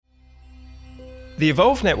The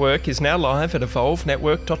Evolve Network is now live at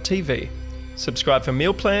evolvenetwork.tv. Subscribe for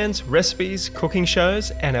meal plans, recipes, cooking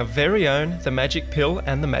shows, and our very own The Magic Pill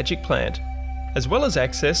and The Magic Plant, as well as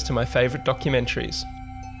access to my favourite documentaries.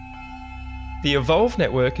 The Evolve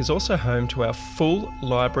Network is also home to our full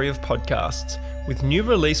library of podcasts, with new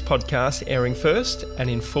release podcasts airing first and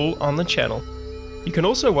in full on the channel. You can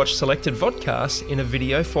also watch selected vodcasts in a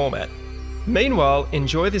video format. Meanwhile,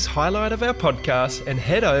 enjoy this highlight of our podcast and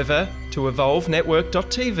head over to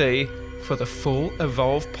evolvenetwork.tv for the full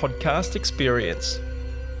Evolve podcast experience.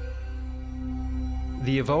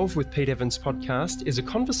 The Evolve with Pete Evans podcast is a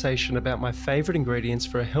conversation about my favourite ingredients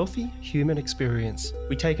for a healthy human experience.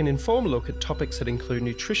 We take an informed look at topics that include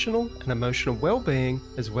nutritional and emotional well-being,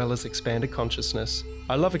 as well as expanded consciousness.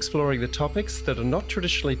 I love exploring the topics that are not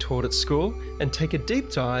traditionally taught at school and take a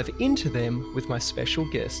deep dive into them with my special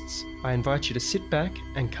guests. I invite you to sit back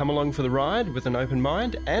and come along for the ride with an open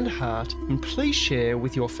mind and heart, and please share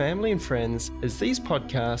with your family and friends, as these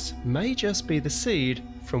podcasts may just be the seed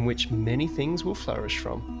from which many things will flourish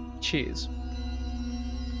from. Cheers.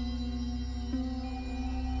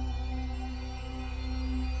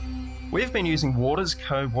 We've been using Waters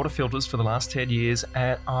Co. water filters for the last 10 years,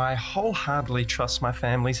 and I wholeheartedly trust my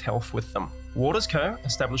family's health with them. Waters Co.,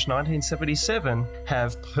 established 1977,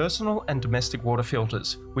 have personal and domestic water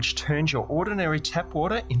filters, which turns your ordinary tap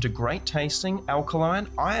water into great tasting, alkaline,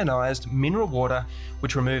 ionized mineral water,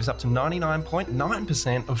 which removes up to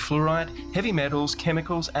 99.9% of fluoride, heavy metals,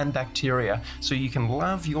 chemicals, and bacteria, so you can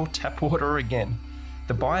love your tap water again.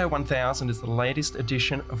 The Bio 1000 is the latest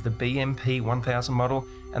edition of the BMP 1000 model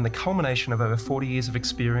and the culmination of over 40 years of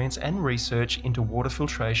experience and research into water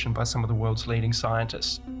filtration by some of the world's leading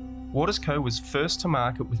scientists. Waters Co. was first to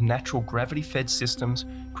market with natural gravity-fed systems,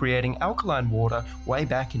 creating alkaline water way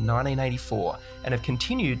back in 1984, and have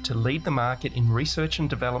continued to lead the market in research and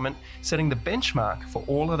development, setting the benchmark for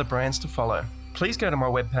all other brands to follow. Please go to my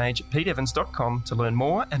webpage at peteevans.com to learn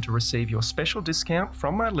more and to receive your special discount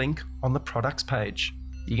from my link on the products page.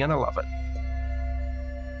 You're going to love it.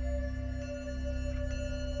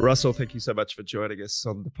 Russell, thank you so much for joining us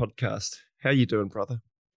on the podcast. How are you doing, brother?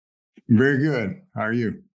 Very good. How are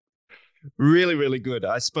you? Really, really good.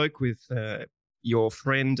 I spoke with your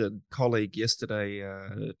friend and colleague yesterday,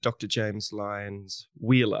 Dr. James Lyons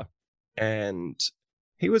Wheeler, and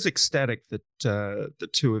he was ecstatic that the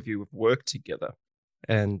two of you have worked together.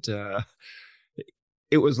 And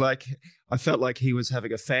it was like, I felt like he was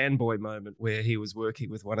having a fanboy moment where he was working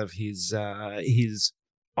with one of his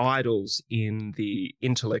idols in the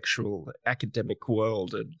intellectual academic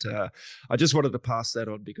world. And I just wanted to pass that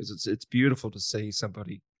on because it's beautiful to see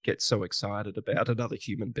somebody get so excited about another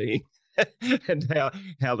human being and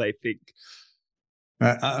how they think.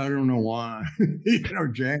 I don't know why.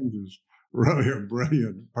 James is really a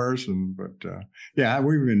brilliant person, but yeah,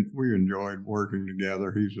 we've enjoyed working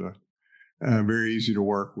together. He's very easy to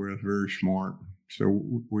work with, very smart. So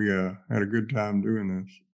we had a good time doing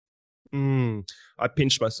this. I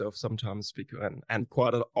pinch myself sometimes and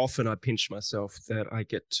quite often I pinch myself that I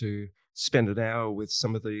get to spend an hour with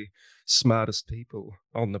some of the smartest people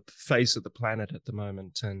on the face of the planet at the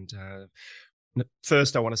moment. And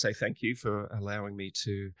first, I want to say thank you for allowing me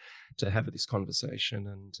to have this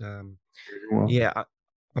conversation. And yeah,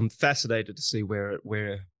 I'm fascinated to see where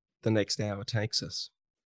the next hour takes us.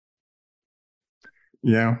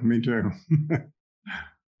 Yeah, me too.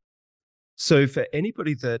 So for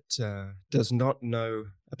anybody that does not know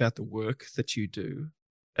about the work that you do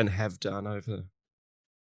and have done over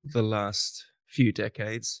the last few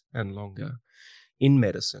decades and longer in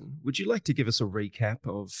medicine, would you like to give us a recap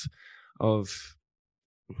of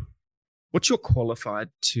what you're qualified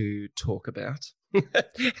to talk about,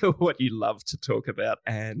 what you love to talk about,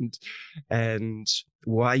 and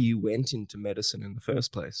why you went into medicine in the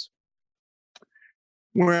first place?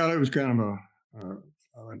 Well, it was kind of an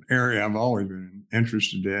area I've always been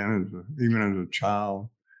interested in. Even as a child,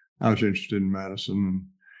 I was interested in medicine.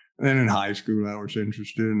 And then in high school, I was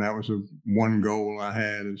interested, and that was one goal I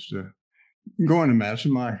had, is to go into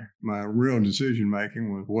medicine. My real decision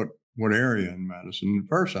making was what area in medicine. At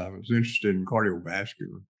first, I was interested in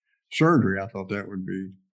cardiovascular surgery. I thought that would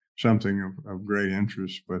be something of great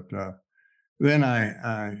interest. But then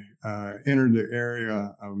I entered the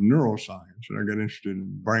area of neuroscience, and I got interested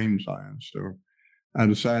in brain science. So I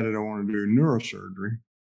decided I wanted to do neurosurgery,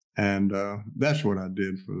 and that's what I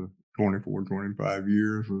did for the 25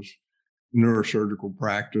 years, was neurosurgical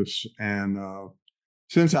practice. And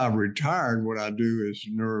since I've retired, what I do is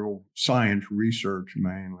neuroscience research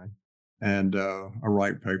mainly. And I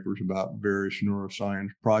write papers about various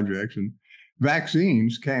neuroscience projects. And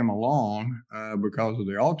vaccines came along because of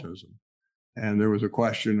the autism And there was a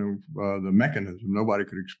question of the mechanism. Nobody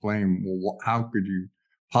could explain, well, how could you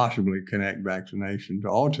possibly connect vaccination to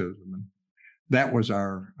autism? And that was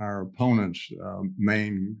our opponent's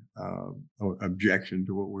main objection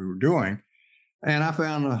to what we were doing. And I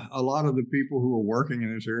found a lot of the people who were working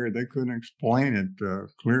in this area, they couldn't explain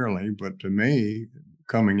it clearly. But to me,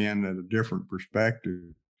 coming in at a different perspective,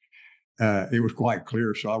 it was quite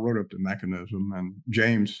clear. So I wrote up the mechanism, and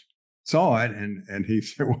James saw it, and he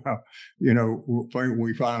said, "Well,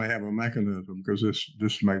 we finally have a mechanism, because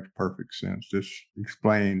this makes perfect sense. This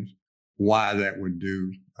explains why that would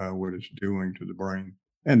do what it's doing to the brain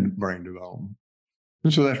and brain development."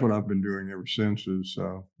 And so that's what I've been doing ever since, is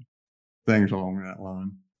things along that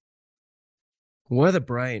line. Why the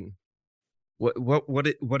brain?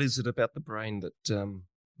 What is it about the brain that?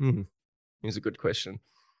 Is a good question.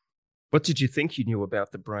 What did you think you knew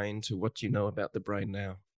about the brain to what you know about the brain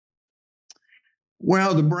now?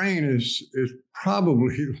 Well, the brain is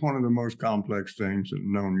probably one of the most complex things in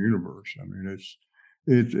the known universe. I mean,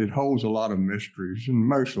 it holds a lot of mysteries, and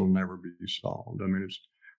most will never be solved. I mean, it's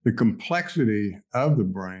the complexity of the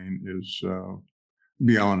brain is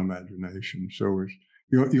beyond imagination. So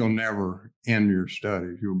you'll never end your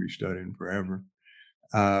studies. You'll be studying forever.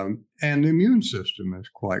 And the immune system is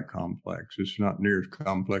quite complex. It's not near as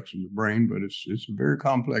complex as the brain, but it's a very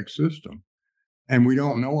complex system. And we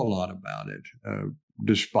don't know a lot about it,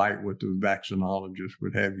 despite what the vaccinologists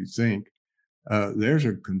would have you think. There's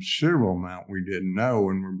a considerable amount we didn't know,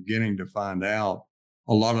 and we're beginning to find out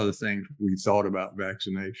a lot of the things we thought about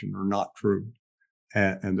vaccination are not true,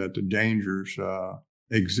 and that the dangers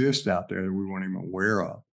exist out there that we weren't even aware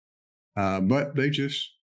of. But they just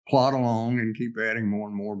plod along and keep adding more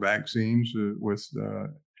and more vaccines with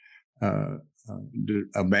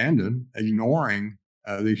abandon, ignoring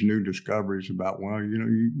these new discoveries about, well,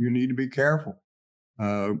 you need to be careful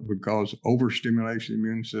because overstimulation of the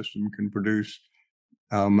immune system can produce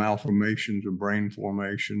malformations of brain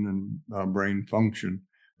formation and brain function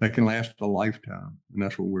that can last a lifetime. And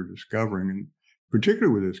that's what we're discovering. And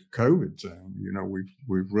particularly with this COVID thing,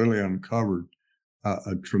 we've really uncovered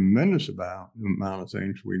a tremendous amount of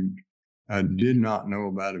things we did not know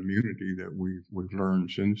about immunity that we've learned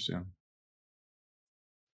since then.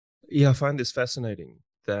 Yeah, I find this fascinating,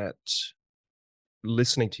 that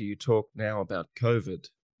listening to you talk now about COVID,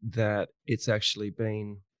 that it's actually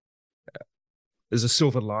been, there's a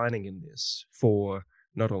silver lining in this for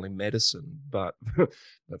not only medicine, but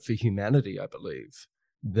for humanity, I believe.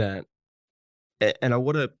 And I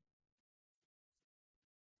want to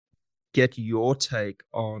get your take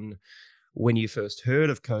on when you first heard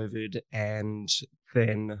of COVID, and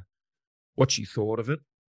then what you thought of it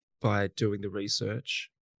by doing the research.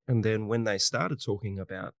 And then when they started talking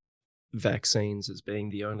about vaccines as being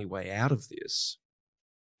the only way out of this,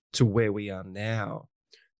 to where we are now.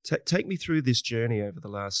 Take me through this journey over the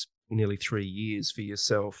last nearly 3 years for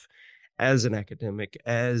yourself as an academic,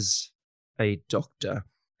 as a doctor,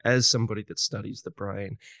 as somebody that studies the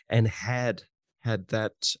brain, and had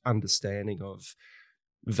that understanding of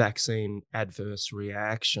vaccine adverse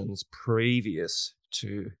reactions previous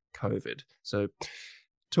to COVID. So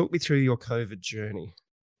talk me through your COVID journey.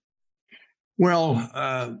 Well,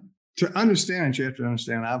 to understand it, you have to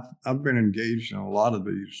understand I've been engaged in a lot of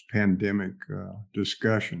these pandemic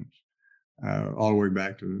discussions all the way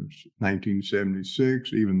back to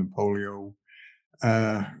 1976, even the polio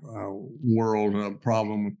world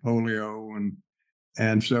problem with polio.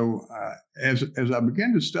 And so as I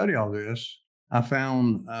began to study all this, I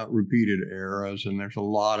found repeated errors, and there's a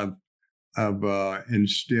lot of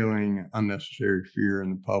instilling unnecessary fear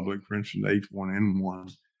in the public. For instance,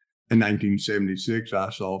 H1N1. In 1976, I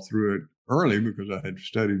saw through it early because I had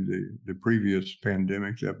studied the previous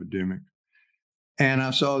pandemics, epidemics. And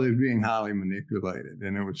I saw this being highly manipulated,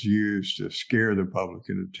 and it was used to scare the public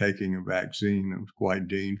into taking a vaccine that was quite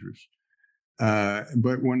dangerous.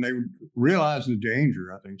 But when they realized the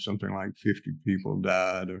danger, I think something like 50 people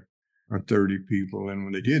died or 30 people. And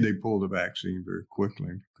when they did, they pulled the vaccine very quickly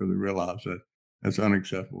because they realized that that's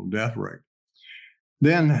unacceptable death rate.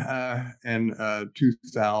 Then in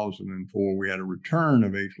 2004, we had a return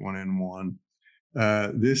of H1N1.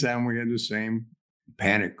 This time we had the same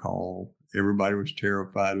panic call. Everybody was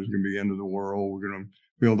terrified it was going to be the end of the world. We're going to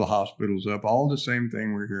fill the hospitals up. All the same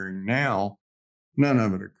thing we're hearing now. None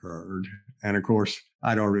of it occurred. And of course,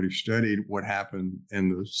 I'd already studied what happened in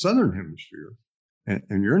the Southern Hemisphere,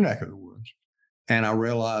 in your neck of the woods. And I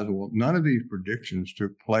realized, well, none of these predictions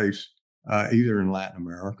took place either in Latin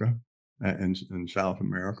America, in South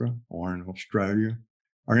America, or in Australia,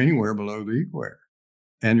 or anywhere below the equator.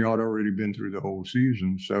 And y'all had already been through the whole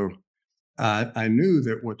season. So I knew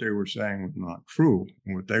that what they were saying was not true.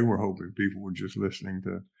 And what they were hoping people were just listening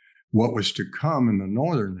to what was to come in the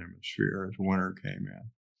northern hemisphere as winter came in.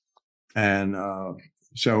 And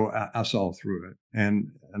so I saw through it,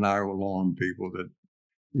 and I alarmed people that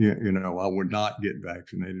I would not get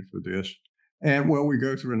vaccinated for this. And well, we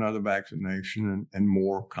go through another vaccination and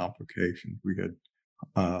more complications. We had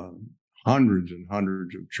hundreds and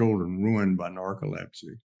hundreds of children ruined by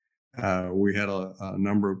narcolepsy. We had a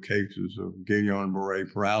number of cases of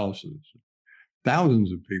Guillain-Barré paralysis.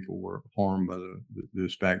 Thousands of people were harmed by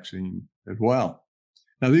this vaccine as well.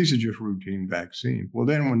 Now, these are just routine vaccines. Well,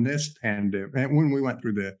 then when this pandemic, and when we went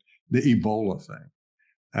through the Ebola thing,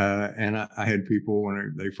 and I had people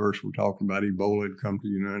when they first were talking about Ebola had come to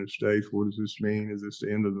the United States. What does this mean? Is this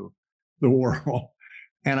the end of the world?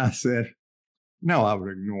 And I said, no, I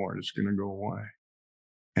would ignore it. It's going to go away.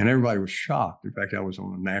 And everybody was shocked. In fact, I was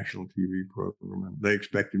on a national TV program, and they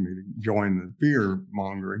expected me to join the fear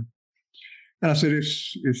mongering. And I said,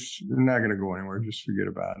 it's not going to go anywhere. Just forget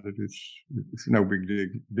about it. It's no big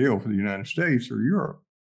deal for the United States or Europe.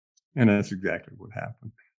 And that's exactly what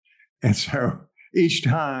happened. And so each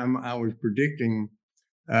time I was predicting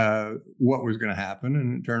what was going to happen,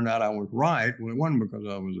 and it turned out I was right. Well, it wasn't because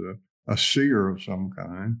I was a seer of some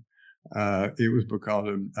kind. It was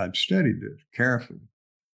because I'd studied this carefully.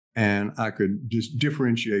 And I could just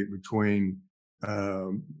differentiate between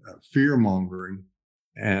fear mongering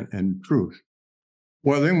and truth.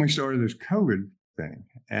 Well, then we started this COVID thing.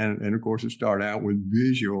 And of course, it started out with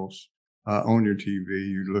visuals on your TV.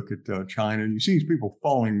 You look at China and you see these people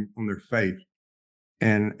falling on their face.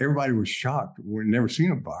 And everybody was shocked. We'd never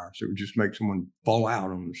seen a virus. It would just make someone fall out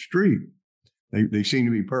on the street. They seem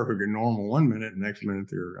to be perfect and normal one minute, and next minute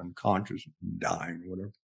they're unconscious, dying,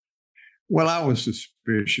 whatever. Well, I was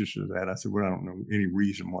suspicious of that. I said, well, I don't know any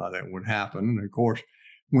reason why that would happen. And of course,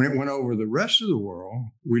 when it went over the rest of the world,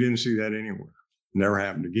 we didn't see that anywhere. Never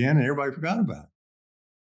happened again, and everybody forgot about it.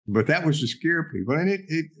 But that was to scare people. And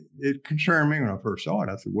it concerned me when I first saw it.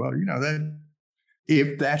 I said, well, that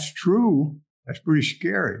if that's true, that's pretty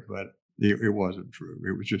scary. But it wasn't true.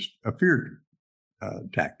 It was just a fear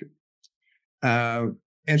tactic.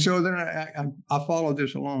 And so then I followed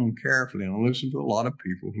this along carefully, and I listened to a lot of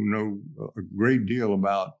people who know a great deal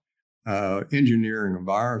about engineering of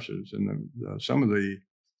viruses. And some of the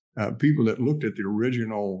people that looked at the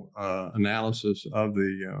original analysis of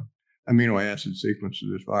the amino acid sequence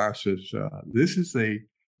of this virus says, this is a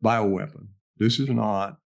bioweapon. This is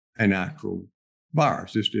not a natural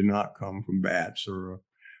virus. This did not come from bats or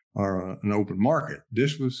an open market.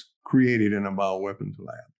 This was created in a bioweapons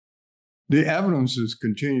lab. The evidence has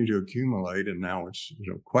continued to accumulate, and now it's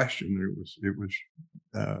no question it was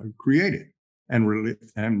created and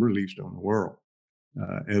released on the world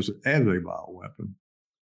as a bioweapon.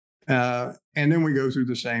 And then we go through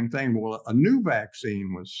the same thing. Well, a new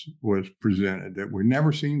vaccine was presented that we'd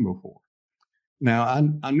never seen before. Now,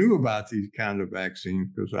 I knew about these kinds of vaccines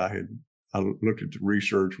because I looked at the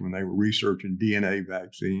research when they were researching DNA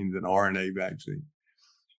vaccines and RNA vaccines.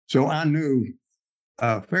 So I knew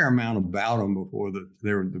a fair amount about them before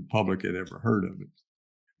the public had ever heard of it.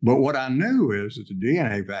 But what I knew is that the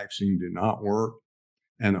DNA vaccine did not work,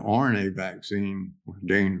 and the RNA vaccine was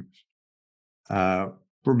dangerous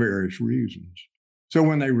for various reasons. So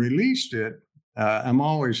when they released it, I'm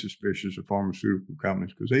always suspicious of pharmaceutical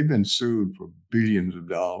companies because they've been sued for billions of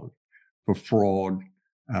dollars for fraud,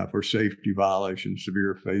 for safety violations,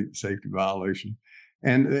 severe safety violations.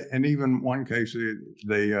 And even one case,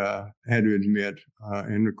 they had to admit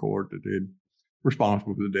in the court that they'd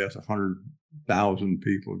responsible for the death of 100,000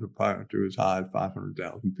 people to as high as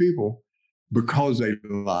 500,000 people because they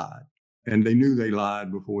lied. And they knew they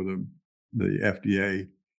lied before the FDA.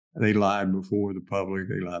 They lied before the public.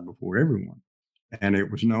 They lied before everyone. And it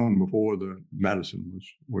was known before the medicine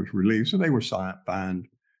was released. So they were fined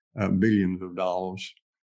billions of dollars.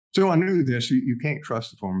 So I knew this. You can't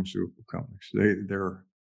trust the pharmaceutical companies. They're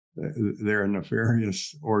a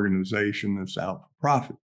nefarious organization that's out for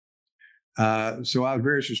profit. So I was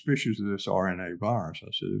very suspicious of this RNA virus.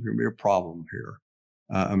 I said, there's going to be a problem here.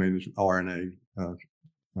 This RNA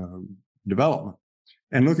development.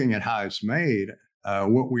 And looking at how it's made,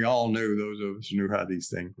 what we all knew, those of us who knew how these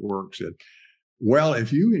things work, said, well,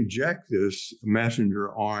 if you inject this messenger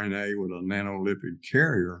RNA with a nanolipid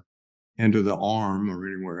carrier into the arm or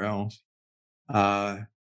anywhere else,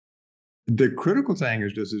 the critical thing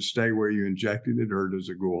is, does it stay where you injected it or does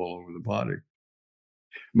it go all over the body?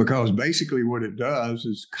 Because basically what it does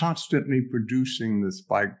is constantly producing the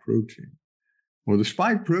spike protein. Well, the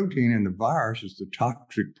spike protein in the virus is the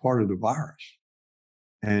toxic part of the virus.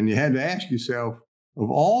 And you had to ask yourself, of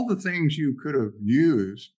all the things you could have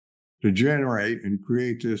used to generate and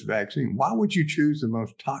create this vaccine, why would you choose the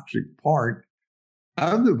most toxic part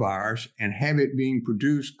of the virus and have it being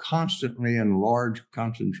produced constantly in large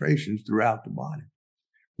concentrations throughout the body?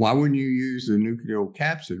 Why wouldn't you use the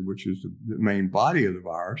nucleocapsid, which is the main body of the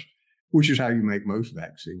virus, which is how you make most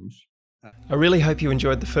vaccines? I really hope you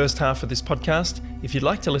enjoyed the first half of this podcast. If you'd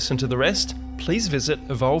like to listen to the rest, please visit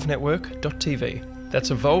evolvenetwork.tv. That's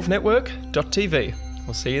evolvenetwork.tv.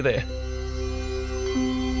 We'll see you there.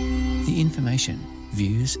 The information,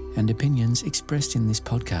 views, and opinions expressed in this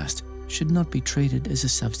podcast should not be treated as a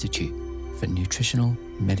substitute for nutritional,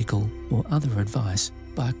 medical, or other advice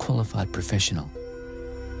by a qualified professional.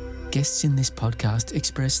 Guests in this podcast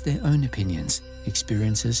express their own opinions,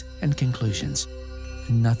 experiences, and conclusions.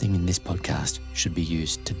 Nothing in this podcast should be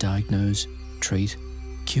used to diagnose, treat,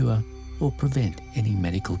 cure, or prevent any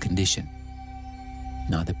medical condition.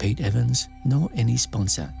 Neither Pete Evans nor any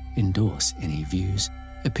sponsor endorse any views,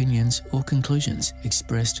 opinions, or conclusions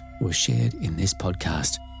expressed or shared in this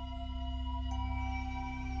podcast.